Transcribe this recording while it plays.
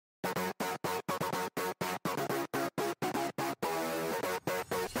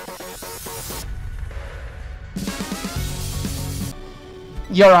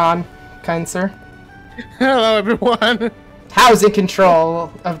You're on, kind sir. Hello, everyone. How's in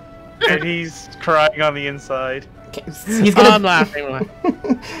control of... And he's crying on the inside. Okay, he's gonna... I'm laughing.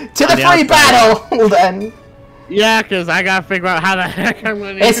 To the free battle, then. Yeah, because I gotta figure out how the heck I'm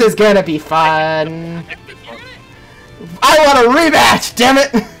gonna... This is gonna be fun. I want a rematch, damn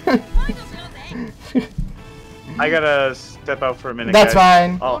it! I gotta step out for a minute, That's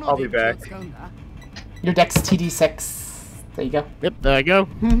guys. fine. I'll be back. Your deck's TD6. There you go. Yep, there I go.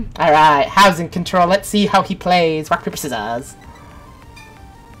 Alright, how's in control? Let's see how he plays. Rock, paper, scissors.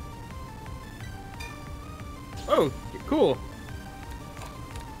 Oh, cool.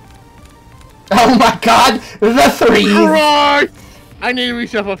 Oh my god! The threes! Christ! I need to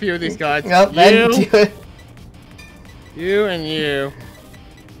reshuffle a few of these cards. Nope, then do it. You and you.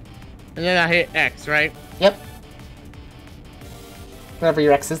 And then I hit X, right? Yep. Whatever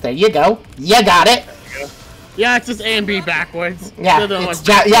your X is, there you go. You got it! Yeah, it's just A and B backwards. Yeah,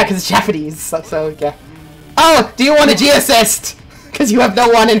 yeah, because it's Japanese, so yeah. Oh, do you want a G assist? Because you have no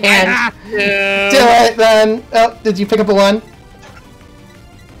one in hand. Do it then. Oh, did you pick up a one?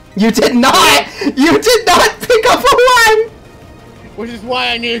 You did not! You did not pick up a one! Which is why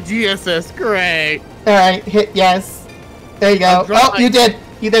I need a G assist. Great. Alright, hit yes. There you go. Oh, you did.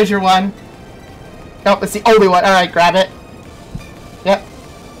 There's your one. Nope, it's the only one. Alright, grab it. Yep.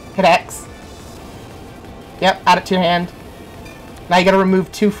 Hit X. Yep, add it to your hand. Now you gotta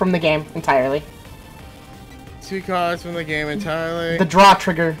remove 2 from the game entirely. 2 cards from the game entirely. The draw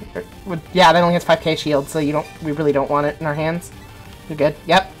trigger would, yeah, that only has 5k shield, so we really don't want it in our hands. You're good.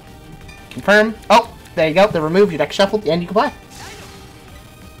 Yep. Confirm. Oh, there you go. They're removed. Your deck shuffled, and you can play.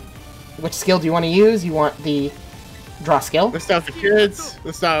 Which skill do you want to use? You want the draw skill. The stuff for kids.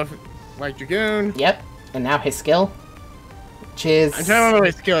 The stuff like Dragoon. Yep. And now his skill, which is... I'm trying to remember what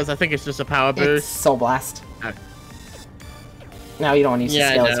his skill is. I think it's just a power boost. It's Soul Blast. Okay. No, you don't want to use the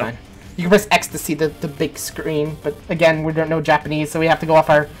skill. It's fine. You can press X to see the big screen, but again, we don't know Japanese, so we have to go off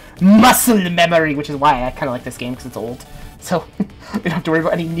our muscle memory, which is why I kind of like this game, because it's old. So, we don't have to worry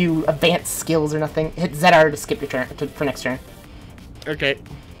about any new advanced skills or nothing. Hit ZR to skip your turn, for next turn. Okay.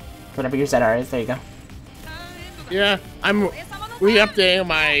 Whatever your ZR is, there you go. Yeah, I'm re-updating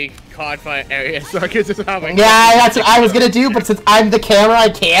my card fight area, so I can just have my... Yeah, that's what I was gonna do, but since I'm the camera, I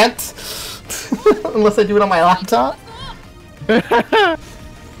can't. Unless I do it on my laptop. You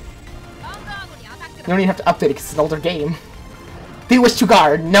don't even have to update it, because it's an older game. We wish to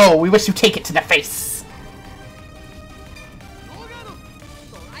guard. No, we wish to take it to the face.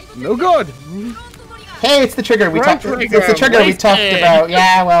 No good. Hey, it's the trigger we talked. It's the trigger we talked about.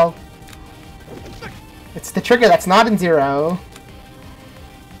 Yeah, well, it's the trigger that's not in 0.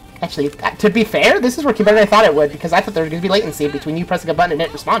 Actually, to be fair, this is working better than I thought it would, because I thought there was going to be latency between you pressing a button and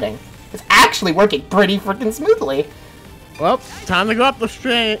it responding. It's actually working pretty freaking smoothly. Well, time to go up the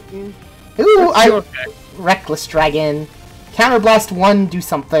street. Ooh, Reckless Dragon. Counterblast 1, do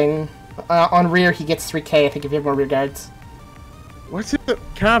something. On rear, he gets 3k, I think, if you have more rear guards. What's it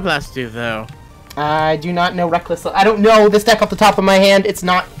Counterblast do, though? I do not know Reckless. I don't know this deck off the top of my hand. It's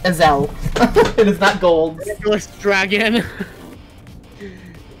not Azel. It is not gold. Reckless Dragon.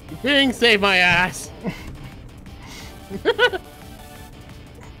 Ding, save my ass.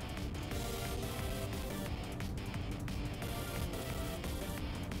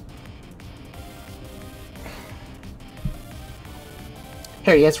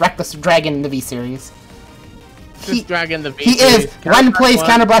 Here he is, Reckless Dragon in the V-Series. Dragon the V. He is. Run plays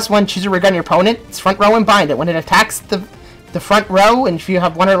Counterblast 1, choose a rig on your opponent. It's front row and bind it. When it attacks the front row, and if you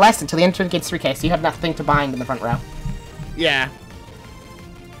have 1 or less, until the end turn it gets 3k, so you have nothing to bind in the front row. Yeah.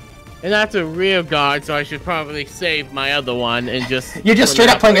 And that's a rear guard, so I should probably save my other one and just... You're just straight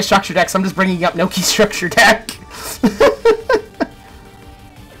up playing a structure deck, so I'm just bringing up Noki's structure deck.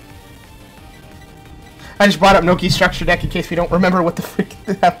 I just brought up Noki's structure deck in case we don't remember what the frick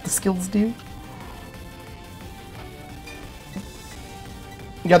half the skills do.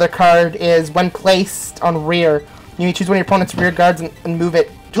 The other card is when placed on rear. You may choose one of your opponent's rear guards and move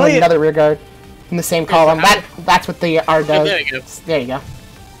it to another rear guard in the same column. That's what the R does. There you go. There you go.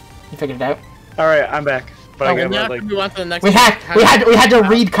 You figured it out. All right, I'm back. But I got like... we had to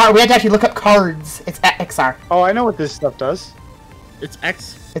read card. We had to actually look up cards. It's XR. Oh, I know what this stuff does. It's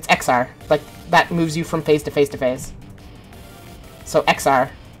X. It's XR. Like that moves you from phase to phase to phase. So XR.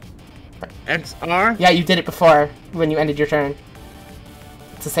 XR? Yeah, you did it before when you ended your turn.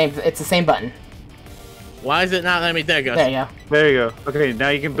 It's the same button. Why is it not letting me? There it goes. There you go. There you go. Okay, now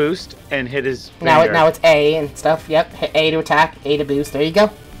you can boost and hit his. Now it's A and stuff. Yep. Hit A to attack, A to boost. There you go.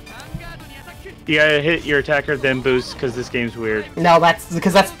 You gotta hit your attacker then boost because this game's weird. No, that's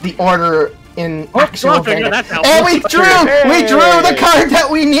because that's the order in actual Vanguard. that's And helpful. we drew the card that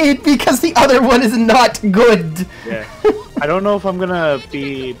we need because the other one is not good. Yeah. I don't know if I'm gonna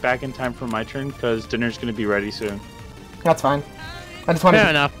be back in time for my turn because dinner's gonna be ready soon. That's fine. I just wanted. Fair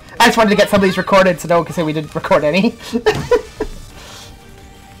enough. I just wanted to get some of these recorded so no one can say we didn't record any.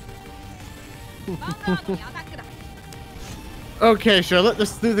 Okay, Charlotte,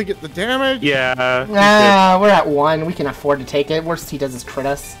 let's do the get the damage. Yeah. We're at 1. We can afford to take it. Worst he does is crit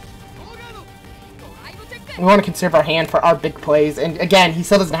us. We want to conserve our hand for our big plays, and again, he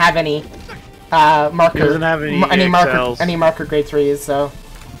still doesn't have any marker. He doesn't have any marker grade 3s, so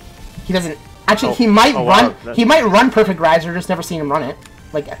he doesn't. Actually, Oh, he might oh, run. wow, He might run Perfect Riser. Just never seen him run it.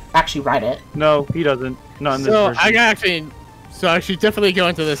 Like actually ride it. No, he doesn't. Not in this So version. I should definitely go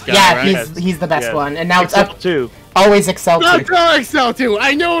into this guy, Yeah, right? he's the best Yeah. one, and now it's Excel up. 2. Always Excel 2. Let's go Excel 2.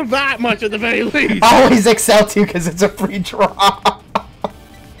 I know that much at the very least. Always Excel 2 because it's a free draw.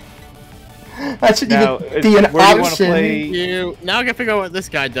 That should even be an option. Now I can figure out what this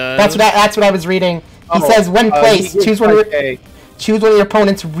guy does. That's what I was reading. He says when placed, choose one of your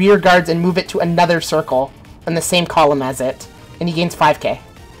opponent's rear guards and move it to another circle in the same column as it, and he gains 5k.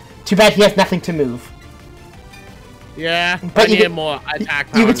 Too bad he has nothing to move. Yeah, but I need more attack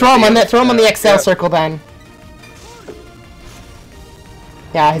power. You can throw him on the Excel circle then.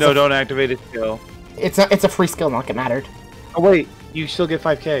 Yeah. No, don't activate his skill. It's a free skill, not get mattered. Oh wait, you still get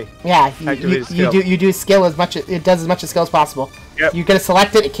 5k. Yeah, you do skill as much. It does as much as skill as possible. Yep. You get to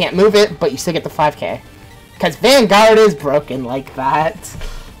select it. It can't move it, but you still get the 5k. Because Vanguard is broken like that.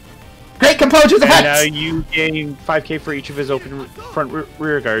 Great Composure's effect! And now you gain 5k for each of his open front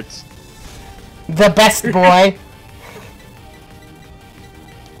rear guards. The best boy.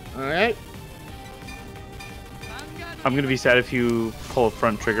 Alright. I'm gonna be sad if you pull a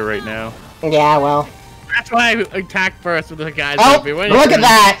front trigger right now. Yeah, well. That's why I attack first with the guys. Oh, look at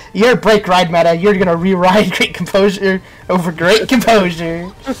that! You're break ride meta. You're gonna re-ride Great Composure over Great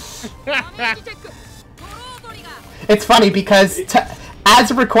Composure. It's funny because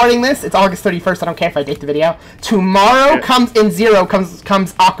as of recording this, it's August 31st. I don't care if I date the video. Tomorrow comes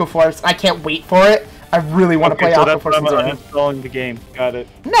Aquaforce. I can't wait for it. I really want to play Aquaforce in Zero. I'm uninstalling the game. Got it.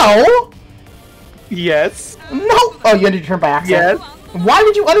 No! Yes. No! Oh, you ended your turn by accident. Yes. Why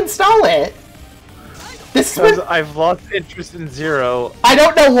would you uninstall it? Because I've lost interest in Zero. I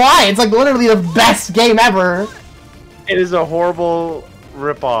don't know why. It's like literally the best game ever. It is a horrible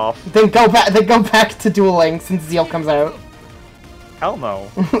ripoff. Then go back to Duel Links since Zeal comes out. Hell no.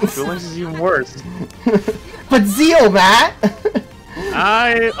 Duel Links is even worse. But Zeal, Matt.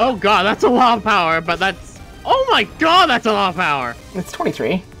 Oh god, that's a lot of power, but that's... Oh my god, that's a lot of power! It's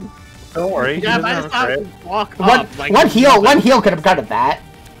 23. Don't worry. Yeah, but I just have to walk up. Like, one heal could have guarded that.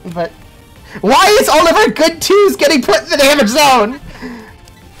 But... Why is all of our good 2s getting put in the damage zone?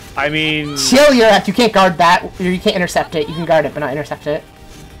 I mean... Chill your ass. You can't guard that. You can't intercept it. You can guard it, but not intercept it.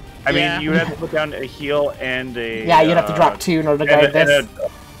 I mean, you would have to put down a heal and a... Yeah, you'd have to drop 2 in order to guard this.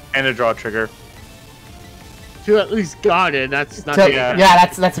 And a draw trigger. To at least guard it, that's not... Yeah,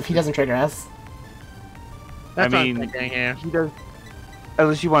 that's if he doesn't trigger us. That's I mean, what I'm thinking here. He does...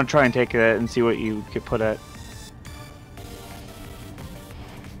 Unless you want to try and take it and see what you could put at.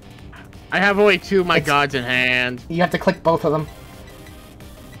 I have only 2 of my gods in hand. You have to click both of them.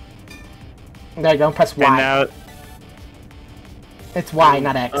 There you go, press Y. And now... It's Y,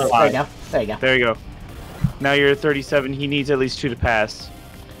 not X. There you go. There you go. There you go. Now you're at 37, he needs at least 2 to pass.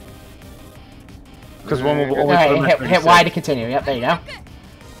 Because one will only put him at 37. Hit Y to continue. Yep, there you go.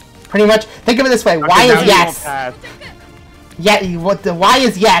 Pretty much, think of it this way. Y is yes. Yeah, the Y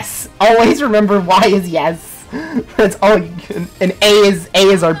is yes. Always remember Y is yes. That's all. And A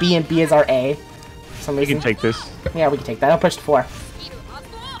is our B and B is our A. For some reason. We can take this. Yeah, we can take that. I'll push to 4.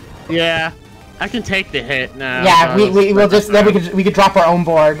 Yeah, I can take the hit now. Yeah, we'll just then we could drop our own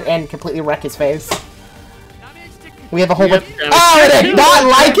board and completely wreck his face. We have a whole bunch. Oh, it did not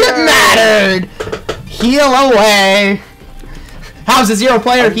like it mattered. Heal away. How's the Zero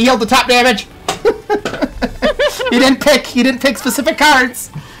player? He healed the top damage. He didn't pick specific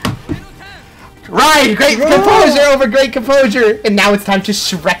cards. Right, Great Composure over Great Composure, and now it's time to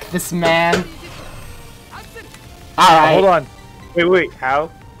Shrek this man. All right. Hold on. Wait.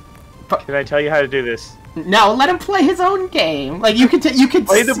 How? Can I tell you how to do this? No, let him play his own game. Like you could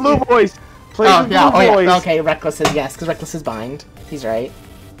play the blue boys. Play the blue boys. Yeah. Okay, Reckless is yes, because Reckless is bind. He's right.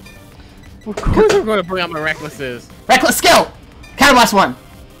 Of course I'm going to bring out my Recklesses. Reckless skill. Counterblast 1.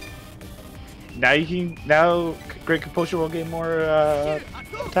 Now you can. Now Great Composure will gain more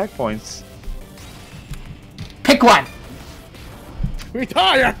attack points. Pick one.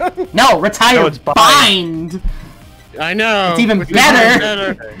 Retire. No, retire. No, it's bind. I know. It's even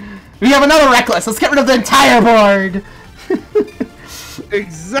better. We have another Reckless. Let's get rid of the entire board.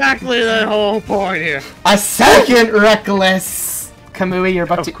 Exactly the whole point here. A second Reckless. Kamui, you're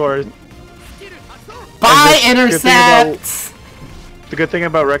about to... Of course. Buy intercept. The good thing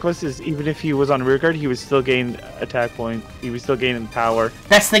about Reckless is even if he was on rearguard, he would still gain attack point. He would still gain power.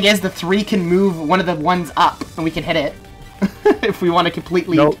 Best thing is the 3 can move one of the ones up, and we can hit it. If we want to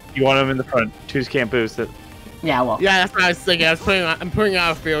completely... Nope, you want him in the front. 2s can't boost it. Yeah, well. Yeah, that's what I was thinking. I'm putting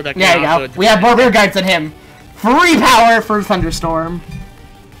out a field that There you go. We have more rear guards than him. Free power for Thunderstorm.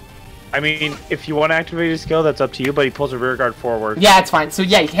 I mean, if you want to activate his skill, that's up to you, but he pulls a rear guard forward. Yeah, it's fine. So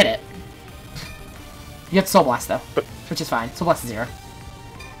yeah, you can hit it. You have to Soul Blast, though, which is fine. Soul Blast is 0.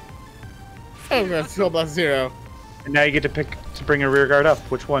 I'm gonna Soul Blast 0. And now you get to pick to bring a rear guard up.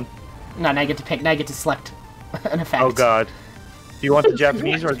 Which one? No, now you get to pick. Now you get to select an effect. Oh god. Do you want the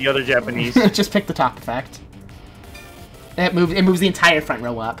Japanese or the other Japanese? Just pick the top effect. It moves the entire front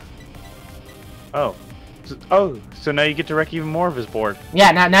row up. Oh. So now you get to wreck even more of his board.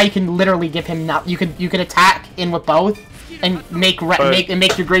 Yeah, now you can literally give him you can attack in with both and make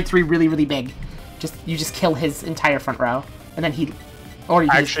your grade 3 really really big. You just kill his entire front row and then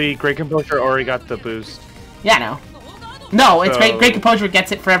actually Great Composure already got the boost. Yeah, no, it's Great Composure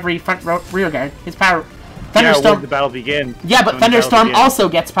gets it for every front row rear guard. His power. Thunderstorm. Yeah, when the battle begins. Yeah, but Thunderstorm also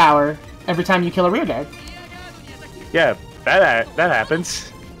gets power every time you kill a rear guard. Yeah, that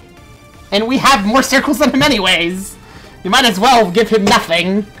happens. And we have more circles than him anyways. You might as well give him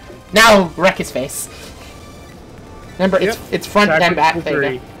nothing. Now wreck his face. Remember, it's front and back.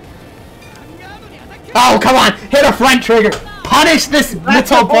 There you go. Oh, come on! Hit a front trigger! Punish this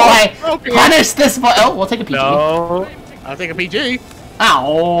little boy! Punish this boy! Oh, we'll take a PG. No. I'll take a PG.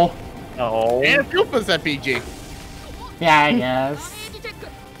 Ow. Oh. And Koopa's at PG. Yeah, I guess.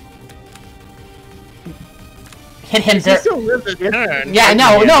 Hit him He still lives his turn. Yeah,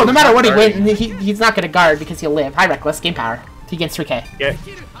 no matter what he wins, he's not gonna guard because he'll live. High Reckless, game power. He gets 3k. Yeah,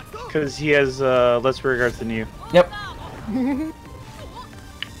 because he has less rear guards than you. Yep.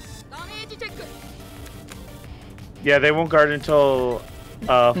 Yeah, they won't guard until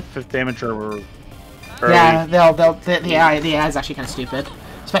 5th damage or early. Yeah, yeah, it's actually kind of stupid.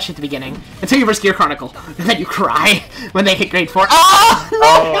 Especially at the beginning. Until you verse Gear Chronicle. And then you cry when they hit grade 4. Oh!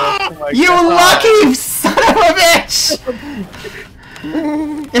 Oh you lucky son of a bitch!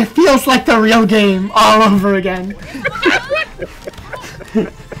 It feels like the real game all over again.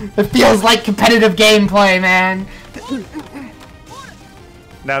 It feels like competitive gameplay, man.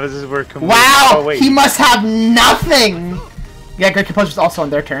 Now this is where... Wow! Oh, he must have nothing! Yeah, Great Composure's also on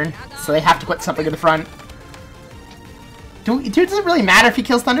their turn. So they have to put something in the front. Does it really matter if he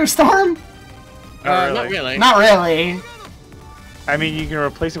kills Thunderstorm? Not really. Not really. I mean, you can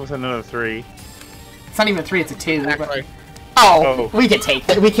replace it with another 3. It's not even a 3, it's a 2. Exactly. Oh, we can take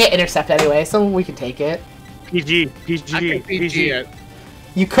it. We can't intercept anyway, so we can take it. PG. It.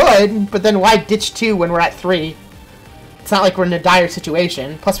 You could, but then why ditch 2 when we're at 3? It's not like we're in a dire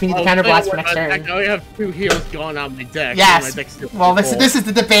situation. Plus, we need the counterblast for next turn. I only have 2 heals going on my deck. Yes. Well, this is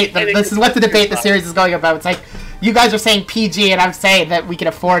the debate. This is what the debate the series is going about. It's like you guys are saying PG, and I'm saying that we can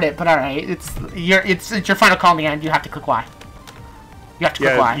afford it. But all right, it's your final call in the end. You have to click Y. You have to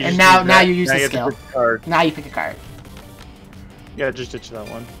click Y, and now you use the skill. Now you pick a card. Yeah, just ditch that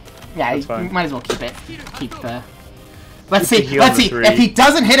one. Yeah, you might as well keep it. Keep the. Let's see. If he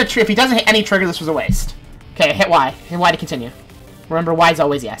doesn't hit if he doesn't hit any trigger, this was a waste. Okay, hit Y. Hit Y to continue. Remember, Y is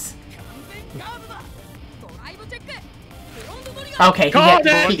always yes. Okay,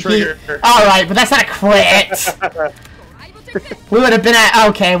 alright, but that's not a crit! We would have been at...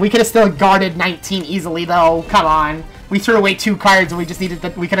 Okay, we could have still guarded 19 easily, though. Come on. We threw away 2 cards and we just needed...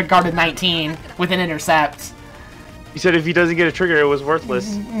 We could have guarded 19 with an intercept. You said if he doesn't get a trigger, it was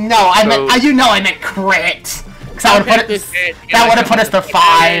worthless. No, I meant... I meant crit! Because that would have put us to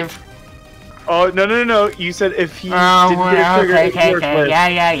 5. Oh, no. You said if he didn't get a trigger, okay.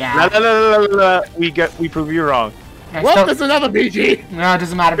 Yeah. We prove you wrong. Well, there's another PG. No, it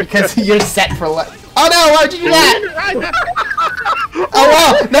doesn't matter because you're set for... Oh no, why'd you do that? Oh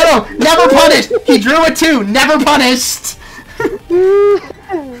well, no, never punished. He drew a 2, never punished.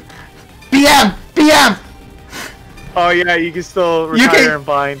 BM. Oh yeah, you can still retire and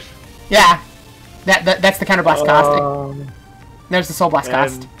bind. Yeah, that's the counterblast cost. There's the soul blast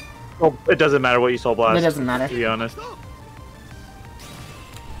cost. Well, it doesn't matter what you soul blast. It doesn't matter, to be honest.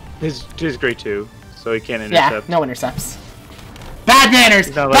 His grade 2, so he can't intercept. Yeah, no intercepts. Bad manners.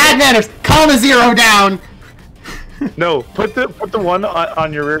 Bad manners. Calm a 0 down. No, put the one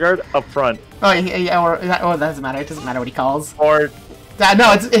on your rear guard up front. Oh yeah, or that doesn't matter. It doesn't matter what he calls. Or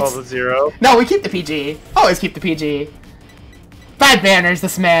no, it's call the 0. No, we keep the PG. Always keep the PG. Bad manners,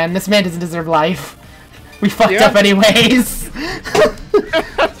 this man. This man doesn't deserve life. We fucked up anyways.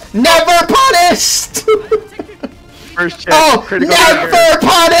 Never punished! First check. Oh, never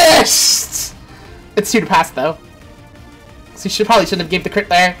punished! It's 2 to pass, though. So you probably shouldn't have gave the crit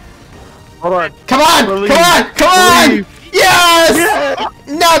there. Hold on. Come on! Believe. Come on! Come on! Believe. Yes!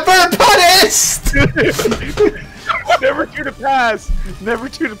 Never punished! Never 2 to pass. Never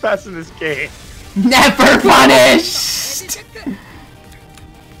 2 to pass in this game. Never punished!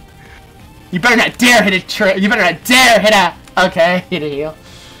 You better not dare hit a trick. You better not dare hit a... Okay, hit a heal.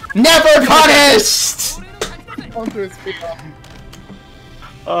 Never punished!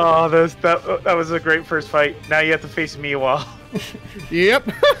 Oh, that was a great first fight. Now you have to face me a while. Yep.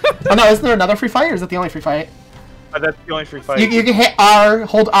 Oh no, isn't there another free fight, or is that the only free fight? That's the only free fight. You can hit R,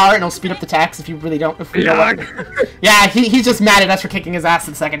 hold R, and it'll speed up the attacks if you really don't. If you don't want. Yeah, he's just mad at us for kicking his ass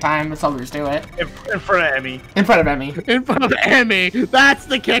the second time. That's all there is to it. In front of Emmy. In front of Emmy. In front of Emmy. That's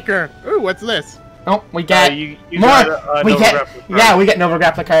the kicker. Ooh, what's this? Oh, we get you more. Got, we get Nova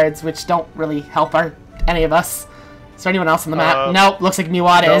Grappler cards, which don't really help any of us. Is there anyone else on the map? Nope. Looks like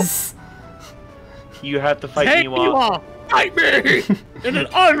Miwat is. You have to fight Miwat. Fight me in an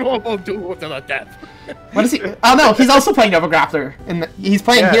honorable duel to the death. What is he? Oh no, he's also playing Nova Grappler. He's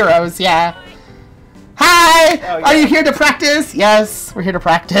playing Heroes, yeah. Hi! Are you here to practice? Yes, we're here to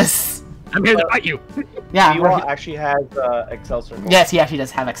practice. I'm here to fight you. Yeah. Miwat actually has Excel circles. Yes, he actually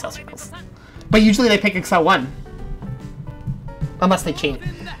does have Excel circles. But usually they pick Excel 1. Unless they change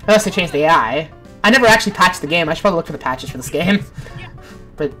the AI. I never actually patched the game. I should probably look for the patches for this game.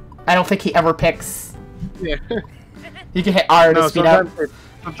 But I don't think he ever picks. Yeah. You can hit R to speed up.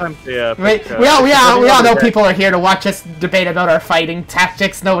 Sometimes, yeah. We all know people are here to watch us debate about our fighting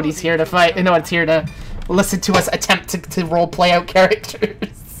tactics. Nobody's here to fight. No one's here to listen to us attempt to roleplay out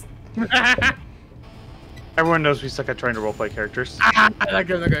characters. Everyone knows we suck at trying to roleplay characters. I'm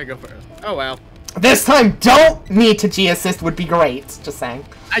gonna go first. Oh well. This time, don't need to G-assist would be great. Just saying.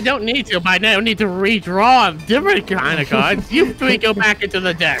 I don't need to, but I now need to redraw different kind of cards. You 3 go back into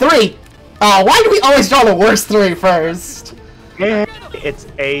the deck. 3! Oh, why do we always draw the worst 3 first? It's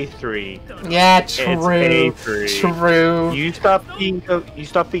A3. Yeah, true. It's A3. True. You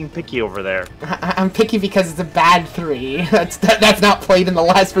stop being picky over there. I'm picky because it's a bad 3. That's not played in the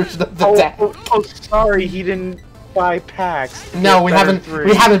last version of the deck. Oh, sorry, he didn't buy packs. No, we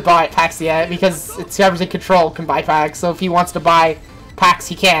haven't bought packs yet because it's whoever's in control can buy packs. So if he wants to buy packs,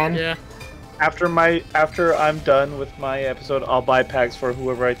 he can. Yeah. After I'm done with my episode, I'll buy packs for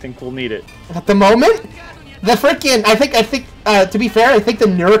whoever I think will need it. At the moment, the freaking I think to be fair, I think the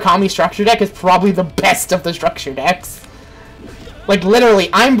Murakami structure deck is probably the best of the structure decks. Like literally,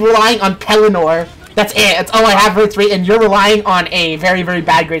 I'm relying on Pelennor. That's it. That's all I have for 3, and you're relying on a very, very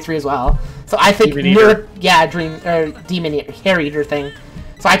bad grade 3 as well. So I think Demon Hair Eater thing.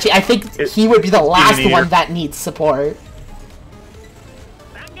 So actually, I think he would be the last one that needs support.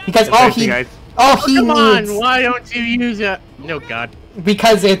 Because all he needs. Come on, why don't you use it? No, God.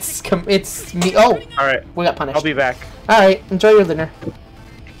 Because it's me. Oh, all right. We got punished. I'll be back. All right, enjoy your dinner.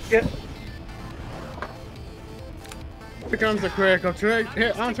 Yeah. Here comes the critical trick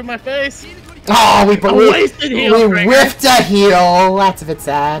hit onto my face. Oh, we whiffed a heal. That's a bit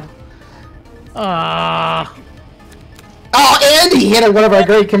sad. Oh, and he hit one of our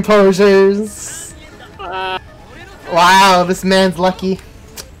great composers. Wow, this man's lucky.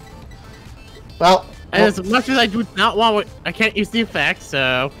 Well, and as much as I do not want, I can't use the effect,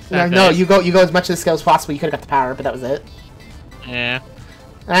 so. No, you go as much of the skill as possible. You could have got the power, but that was it. Yeah.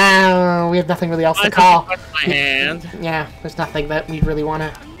 We have nothing really else to call. My hand. Yeah, there's nothing that we really want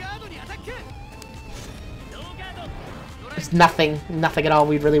to. There's nothing at all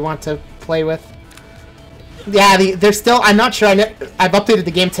we'd really want to play with. Yeah, there's still. I'm not sure. I've updated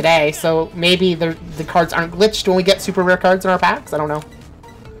the game today, so maybe the cards aren't glitched when we get super rare cards in our packs. I don't know.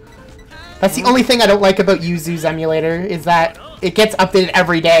 That's the only thing I don't like about Yuzu's emulator, is that it gets updated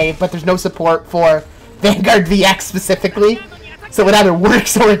every day, but there's no support for Vanguard VX specifically. So it either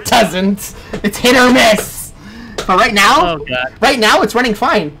works or it doesn't. It's hit or miss. But right now, it's running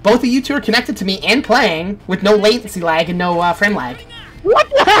fine. Both of you two are connected to me and playing with no latency lag and no frame lag. What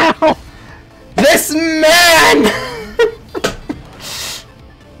the hell? This man!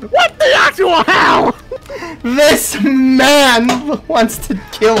 What the actual hell? This man wants to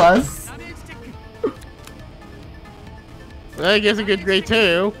kill us. I guess a good grade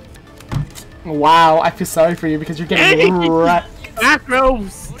 2. Wow, I feel sorry for you because you're getting wrecked. Macro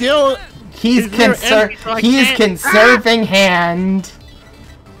still. He's conserving hand.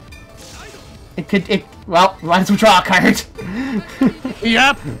 Well, might as well draw a card.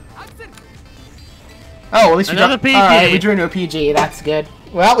 Yep. Oh, at least we Another drew. PG. Alright, we drew into a PG. That's good.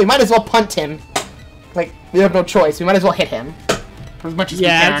 Well, we might as well punt him. Like, we have no choice. We might as well hit him. As much as we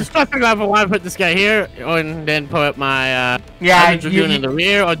can. Yeah, just trying to figure out if I want to put this guy here, and then put my Dragoon in the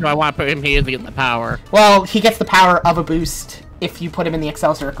rear, or do I want to put him here to get the power? Well, he gets the power of a boost if you put him in the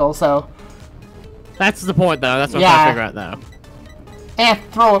Excel circle, so... That's the point, though. That's what I'm trying to figure out,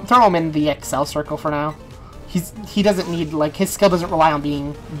 though. Throw him in the Excel circle for now. He doesn't need, like, his skill doesn't rely on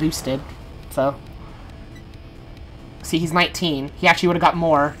being boosted, so... See, he's 19. He actually would have got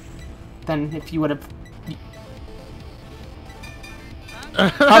more than if you would have...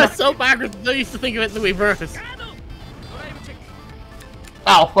 That's so backwards. I used to think of it in the reverse.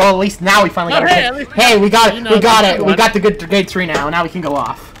 Oh, well, at least now we finally got it. Hey, we got it. We got it. We got the good grade 3 now. Now we can go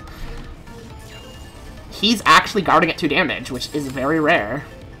off. He's actually guarding at 2 damage, which is very rare.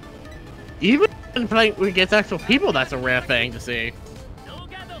 Even in playing against actual people, that's a rare thing to see.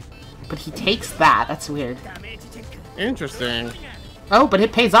 But he takes that. That's weird. Interesting. Oh, but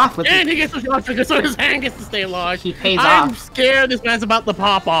it pays off with. And he gets the shot trigger, so his hand gets to stay large. He pays I'm off. scared this man's about to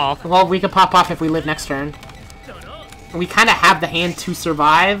pop off. Well, we could pop off if we live next turn. We kind of have the hand to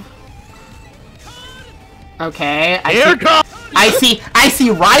survive. Okay. I see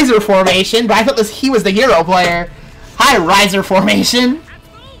Riser formation, but I thought he was the hero player. Hi, Riser formation.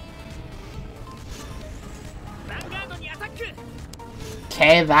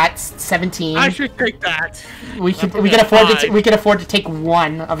 Okay, that's 17. I should take that. We can afford to take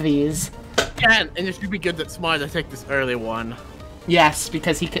one of these. And it should be good that Smart I take this early one. Yes,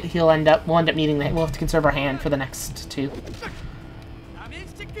 because we'll end up needing that. We'll have to conserve our hand for the next 2.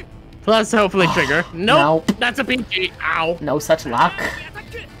 Plus, hopefully trigger. Nope. That's a PG. Ow. No such luck.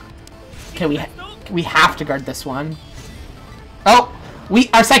 Okay, we have to guard this one. Oh,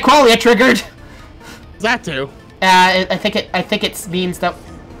 our Psycholia triggered. That too. I think it means that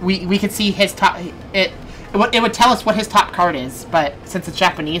we can see his top. It would tell us what his top card is, but since it's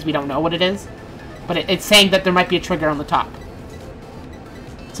Japanese, we don't know what it is. But it's saying that there might be a trigger on the top,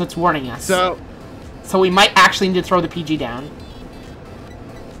 so it's warning us. So we might actually need to throw the PG down.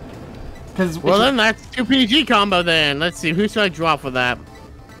 Well, then that's 2 PG combo. Then let's see, who should I draw for that?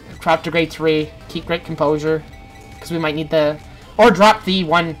 Drop to grade 3. Keep great composure, because we might need the. Or drop the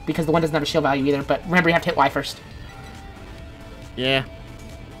 1, because the 1 doesn't have a shield value either, but remember you have to hit Y first. Yeah.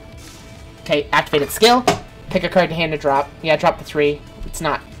 Okay, activated skill. Pick a card to hand to drop. Yeah, drop the 3. It's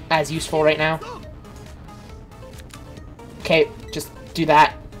not as useful right now. Okay, just do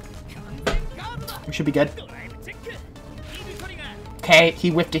that. We should be good. Okay, he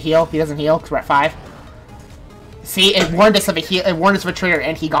whiffed a heal. He doesn't heal, because we're at 5. See, it warned us of a heal. It warned us of a trigger,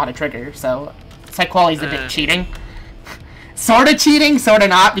 and he got a trigger, so... Psychology's a bit cheating. Sort of cheating, sort of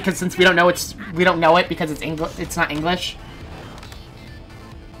not, because since we don't know it because it's not English.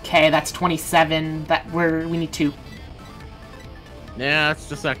 Okay, that's 27. We need 2. Yeah, that's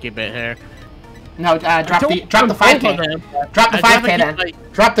just a sucky bit here. No, drop the 5K. Drop the 5K then.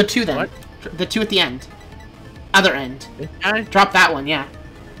 Drop the 2 then. What? The 2 at the end. Other end. Okay. Drop that one, yeah.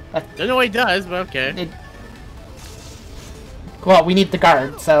 Don't know what he does, but okay. Well, we need the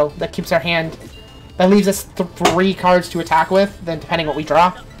guard, so that keeps our hand. That leaves us 3 cards to attack with, then depending what we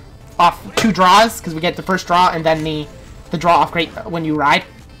draw. Off 2 draws, because we get the first draw, and then the draw off great when you ride.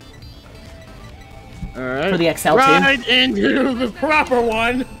 Alright. For the XL2. Ride into the proper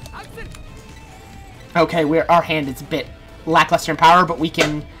one! Okay, our hand is a bit lackluster in power, but we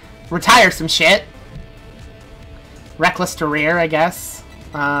can retire some shit. Reckless to rear, I guess.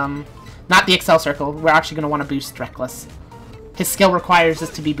 Not the Excel circle. We're actually going to want to boost Reckless. His skill requires us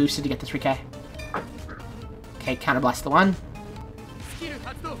to be boosted to get the 3K. Okay, counterblast the 1.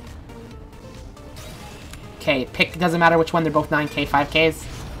 Okay, pick, doesn't matter which one, they're both 9K, 5Ks.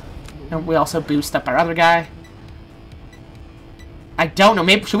 And we also boost up our other guy. I don't know,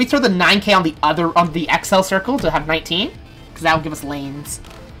 maybe, should we throw the 9K on the XL circle to have 19? Because that will give us lanes.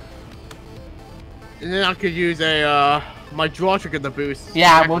 And then I could use my draw trigger to boost.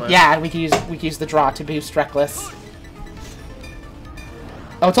 Yeah, well, yeah, we could use the draw to boost Reckless.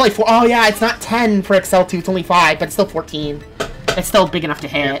 Oh, it's only 4. Oh, yeah, it's not 10 for XL2. It's only 5, but it's still 14. It's still big enough to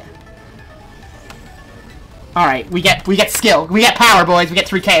hit. All right, we get skill. We get power, boys. We get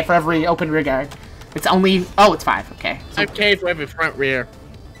 3K for every open rear guard. It's only. Oh, it's 5. Okay. So, 5K for every front rear.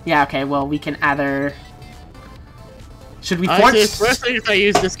 Yeah. Okay. Well, we can either. Should we force? First thing is I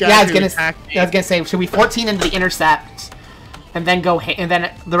use this guy. Yeah, I was gonna say, should we 14 into the intercept, and then and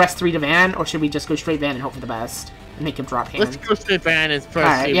then the rest 3 to Van, or should we just go straight Van and hope for the best? Make him drop hand. Let's go straight Van as first.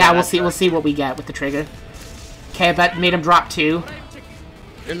 Alright, yeah, we'll see what we get with the trigger. Okay, that made him drop 2.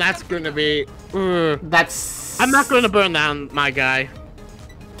 And that's gonna be that's I'm not gonna burn down my guy.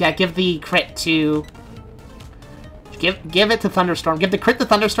 Yeah, give the crit to Give it to Thunderstorm. Give the crit to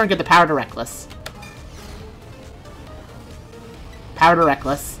Thunderstorm. Give the power to Reckless. Power to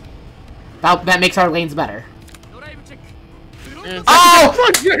Reckless. That makes our lanes better.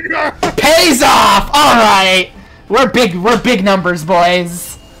 Oh! Pays off! Alright! We're big numbers,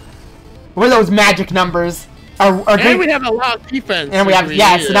 boys. We're those magic numbers. And we have a lot of defense. And we have,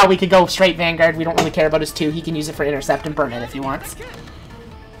 yeah, so now we could go straight Vanguard. We don't really care about his 2. He can use it for intercept and burn it if he wants.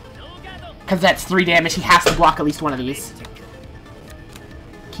 Because that's 3 damage. He has to block at least one of these.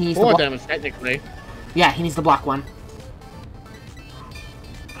 4 damage, technically. Yeah, he needs to block 1.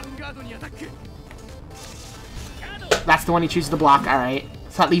 That's the one he chooses to block, alright.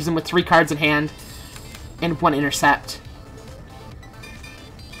 So that leaves him with 3 cards in hand. And 1 intercept.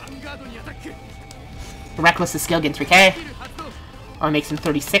 Reckless is skill, getting 3k. Oh, it makes him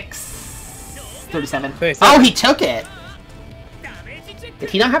 36. 37. Oh, he took it! Did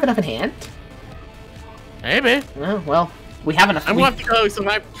he not have enough in hand? Maybe. Oh, well, we have enough. I'm going to go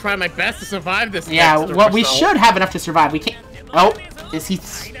survive, try my best to survive this. Yeah, well, we should have enough to survive. We can't. Oh, is he?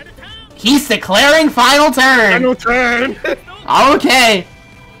 He's declaring final turn! Final turn! Okay!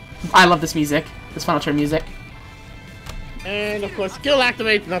 I love this music. This final turn music. And of course, skill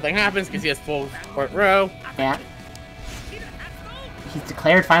activates, nothing happens because he has full front row. Yeah. He's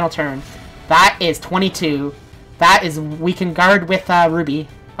declared final turn. That is 22. That is, we can guard with Ruby.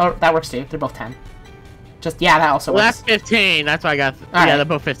 Oh, that works too. They're both 10. Just, yeah, that also works. That's 15. That's why I got. All yeah, right. they're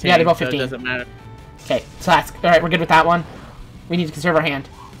both 15. Yeah, they're both 15. So it doesn't matter. Okay, so that's, alright, we're good with that one. We need to conserve our hand.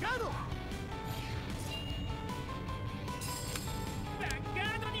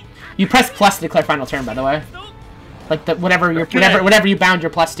 You press plus to declare final turn, by the way. Like the whatever you bound your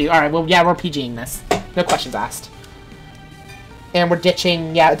plus to. All right, well, yeah, we're PGing this. No questions asked. And we're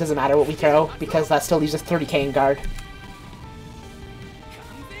ditching. Yeah, it doesn't matter what we throw because that still leaves us 30k in guard.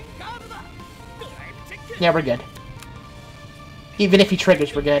 Yeah, we're good. Even if he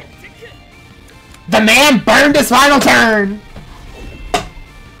triggers, we're good. The man burned his final turn.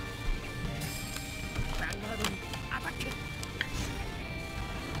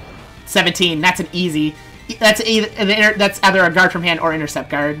 $17. That's an easy. That's either a guard from hand or intercept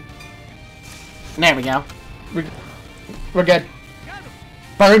guard. There we go. We're good.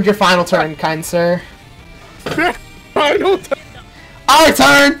 Burned your final turn, kind sir. Final turn. Our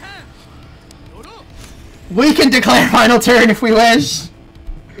turn. We can declare final turn if we wish.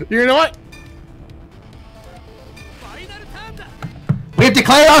 You know what? We have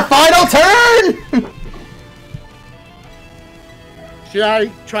declared our final turn. Should I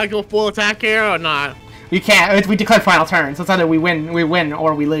try to go full attack here or not? You can't. We declared final turn, so it's either we win,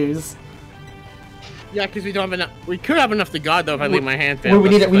 or we lose. Yeah, because we don't have enough. We could have enough to guard though if I leave my hand. We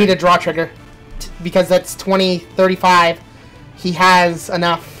need a draw trigger, because that's 20, 35. He has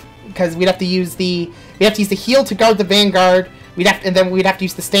enough because we'd have to use the heal to guard the Vanguard. And then we'd have to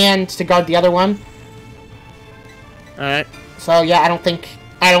use the stand to guard the other one. All right. So yeah, I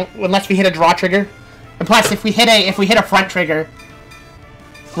don't unless we hit a draw trigger. And plus, if we hit a front trigger,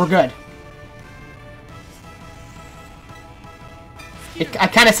 we're good. It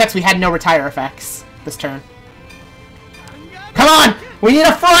kind of sucks we had no retire effects this turn. Come on! We need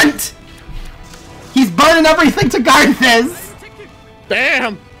a front! He's burning everything to guard this!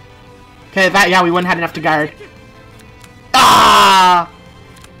 Damn! Okay, yeah, we wouldn't have enough to guard. Ah!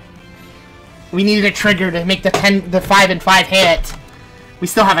 We needed a trigger to make the 5 and 5 hit. We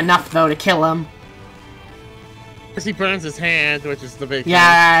still have enough, though, to kill him. Because he burns his hand, which is the big thing.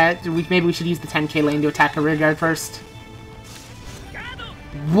 Yeah, maybe we should use the 10k lane to attack a rear guard first.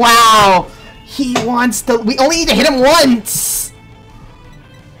 Wow! He wants to... We only need to hit him once!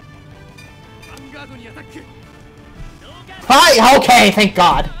 Fine! Okay, thank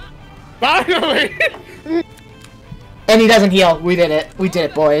God. Finally! And he doesn't heal. We did it. We did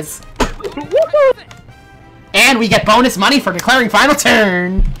it, boys. And we get bonus money for declaring final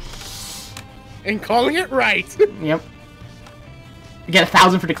turn! And calling it right! Yep. You get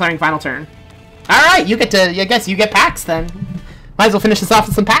 1,000 for declaring final turn. Alright, you get to... I guess you get packs, then. Might as well finish this off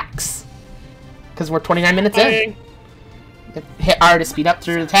with some packs. Because we're 29 minutes in. Hit R to speed up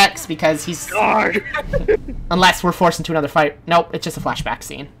through the text because he's... Unless we're forced into another fight. Nope, it's just a flashback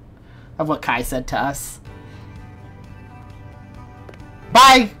scene of what Kai said to us.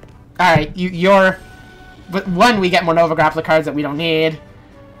 Bye! Alright, you're... But one, we get more Nova Grappler cards that we don't need.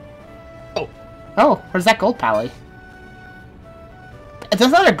 Oh, where's that Gold Pally? Is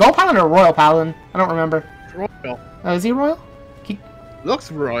that a Gold Paladin or a Royal Paladin? I don't remember. Royal. Oh, is he Royal?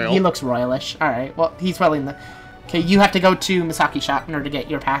 Looks royal. He looks royalish. Alright, well, he's probably in the... Okay, you have to go to Misaki Shop in order to get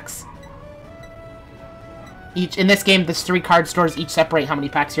your packs. In this game, there's 3 card stores, each separate how many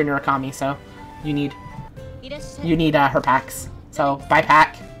packs you're Murakami, so you need... you need her packs. So buy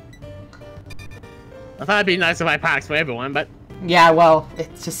pack. I thought it'd be nice to buy packs for everyone, but... Yeah, well,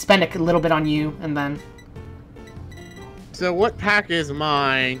 it's just spend a little bit on you, and then... So what pack is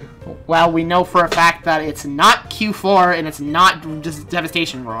mine? Well, we know for a fact that it's not Q4, and it's not just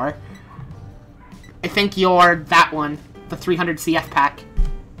Devastation Roar. I think you're that one, the 300 CF pack.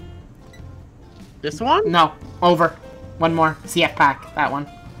 This one? No, over. One more CF pack, that one.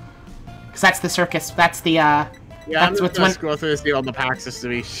 Because that's the circus, that's the, Yeah, that's I'm what's just gonna scroll through to see all the packs just to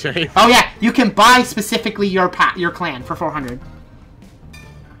be safe. Oh yeah, you can buy specifically your clan for 400.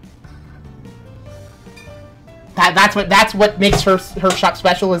 That's what makes her shop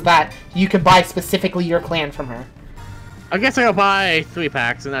special, is that you can buy specifically your clan from her. I guess I'll buy 3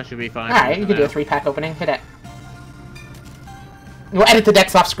 packs and that should be fine. Alright, you can do a 3-pack opening. Hit it. We'll edit the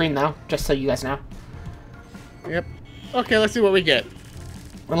decks off screen though, just so you guys know. Yep. Okay, let's see what we get.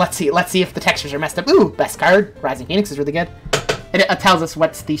 Well, let's see if the textures are messed up. Ooh, best card. Rising Phoenix is really good. It tells us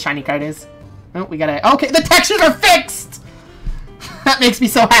what the shiny card is. Oh, we gotta... Okay, the textures are fixed! That makes me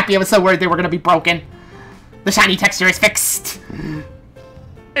so happy. I was so worried they were gonna be broken. The shiny texture is fixed.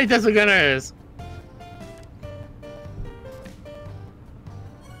 Hey, that's what gonna is.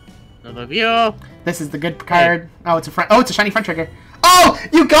 Another view. This is the good card. Oh, it's a front. Oh, it's a shiny front trigger. Oh,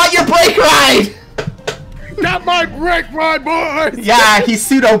 you got your Break Ride! Got my Break Ride, boys! Yeah, he's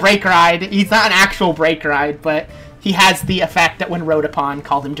pseudo Break Ride. He's not an actual Break Ride, but he has the effect that when rode upon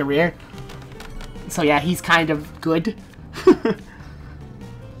called him to rear. So yeah, he's kind of good.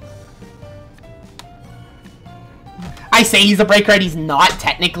 I say he's a Break Ride, he's not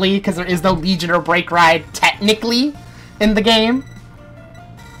technically, because there is no Legion or Break Ride technically in the game.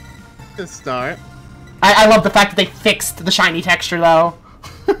 Good start. I love the fact that they fixed the shiny texture, though.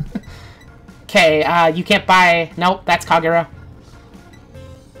 Okay, you can't buy... Nope, that's Kagura.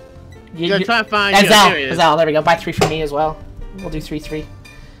 You're trying to find... Azel, there we go. Buy 3 for me as well. We'll do 3-3.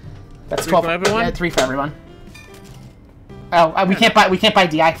 That's 3 12 for everyone? Yeah, 3 for everyone. Oh, we can't buy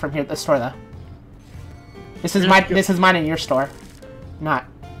DI from here at the store, though. This is mine in your store. Not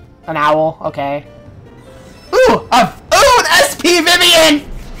an owl, okay. Ooh! An SP Vivian!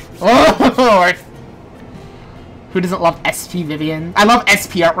 Oh! Who doesn't love SP Vivian? I love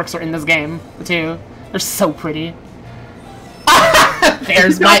SP artworks are in this game, too. They're so pretty.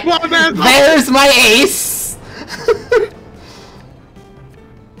 There's my ace!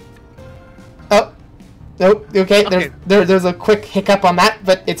 Oh. Nope, okay. There's a quick hiccup on that,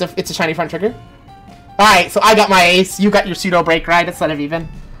 but it's a shiny front trigger. Alright, so I got my ace, you got your pseudo Break Ride, it's not even.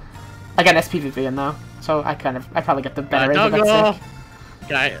 I got an SP Vivian though, so I probably got the better end of that sick.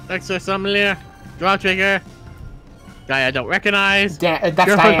 Guy, extra summon, draw trigger. Guy I don't recognize. That's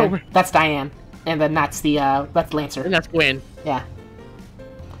Diane. That's Diane. And then that's that's Lancer. And that's Gwen. Yeah.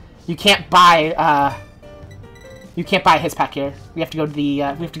 You can't buy his pack here. We have to go to the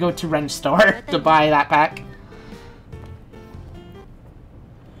we have to go to Ren's store to buy that pack.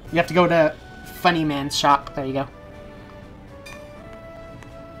 You have to go to Funny Man's shop. There you go.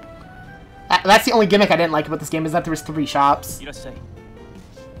 That's the only gimmick I didn't like about this game, is that there was 3 shops.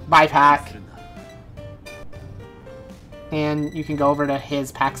 Buy pack. And you can go over to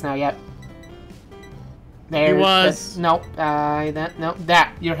his packs now. Yep. There he was. Nope.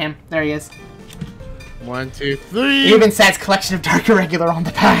 That you're him. There he is. 1, 2, 3. It even says collection of Dark Irregular on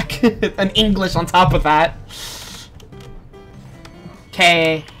the pack. And English on top of that.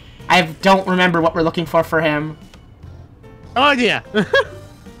 Okay. I don't remember what we're looking for him. Oh yeah.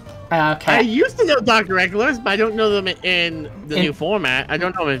 Okay. I used to know Dr. Regulars, but I don't know them in the new format. I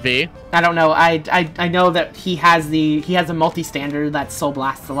don't know them in V. I don't know. I know that he has a multi-standard that soul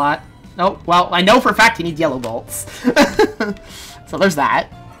blasts a lot. Oh, well, I know for a fact he needs yellow bolts. So there's that.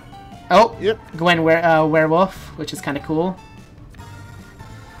 Oh, yep. Gwen Werewolf, which is kind of cool.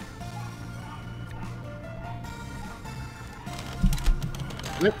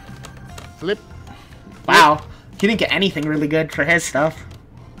 Flip. Wow, he didn't get anything really good for his stuff.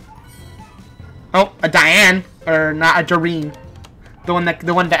 Oh, a Diane, or not a Doreen, the one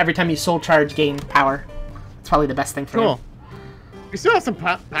that every time you soul charge gain power. It's probably the best thing for him. We still have some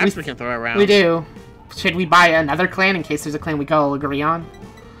packs we can throw around. We do. Should we buy another clan in case there's a clan we all agree on?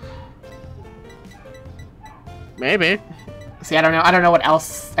 Maybe. See, I don't know what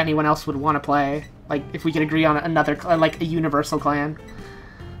else anyone else would want to play. Like, if we could agree on another, like a universal clan.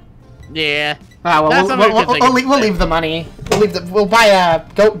 Yeah. Well, we'll leave the money. We'll buy a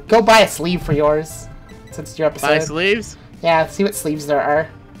go buy a sleeve for yours, since it's your episode. Buy sleeves? Yeah, see what sleeves there are.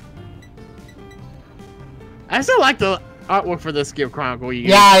 I still like the artwork for this Gear Chronicle.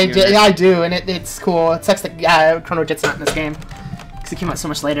 Yeah, I do, and it's cool. It sucks that Chrono Jet's not in this game because it came out so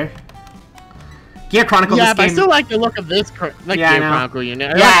much later. Gear Chronicle. Yeah, this but game... I still like the look of this Gear Chronicle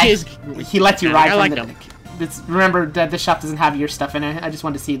unit. He lets you ride from them. Remember, this shop doesn't have your stuff in it. I just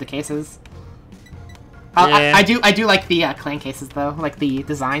wanted to see the cases. I do like the clan cases though, like the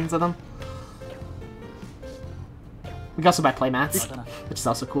designs of them. We can also buy playmats, which is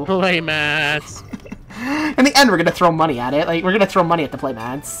also cool. Playmats. In the end, we're gonna throw money at it. Like we're gonna throw money at the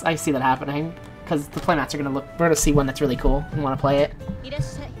playmats. I see that happening because the playmats are gonna look. We're gonna see one that's really cool and want to play it.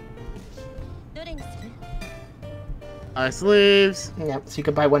 Sleeves. Yep. So you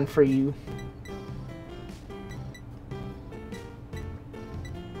could buy one for you.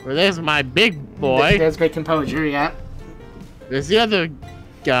 Well, there's my big boy. There's Great Composure. Yeah. There's the other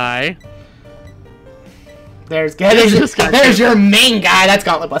guy. There's your main guy. That's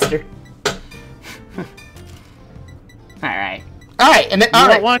Gauntlet Buster. All right, and then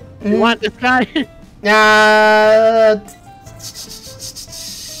you want this guy?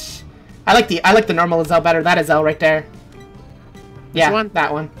 I like the normal Azelle better. That Azelle right there. Yeah, one?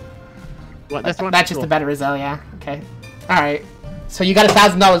 that one. What? This one? That's just a better Azelle. Yeah. Okay. All right. So you got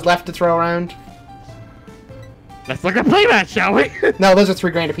 $1,000 left to throw around. Let's look at playmat, shall we? No, those are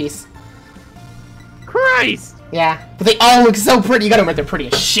 $3 a piece. Christ! Yeah, but they all look so pretty. You gotta admit they're pretty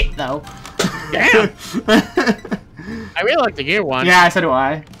as shit, though. Damn! I really like the gear one. Yeah, so do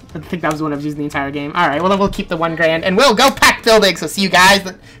I. I think that was the one I was using the entire game. Alright, well then we'll keep the $1 grand, and we'll go pack building, so see you guys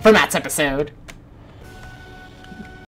for Matt's episode.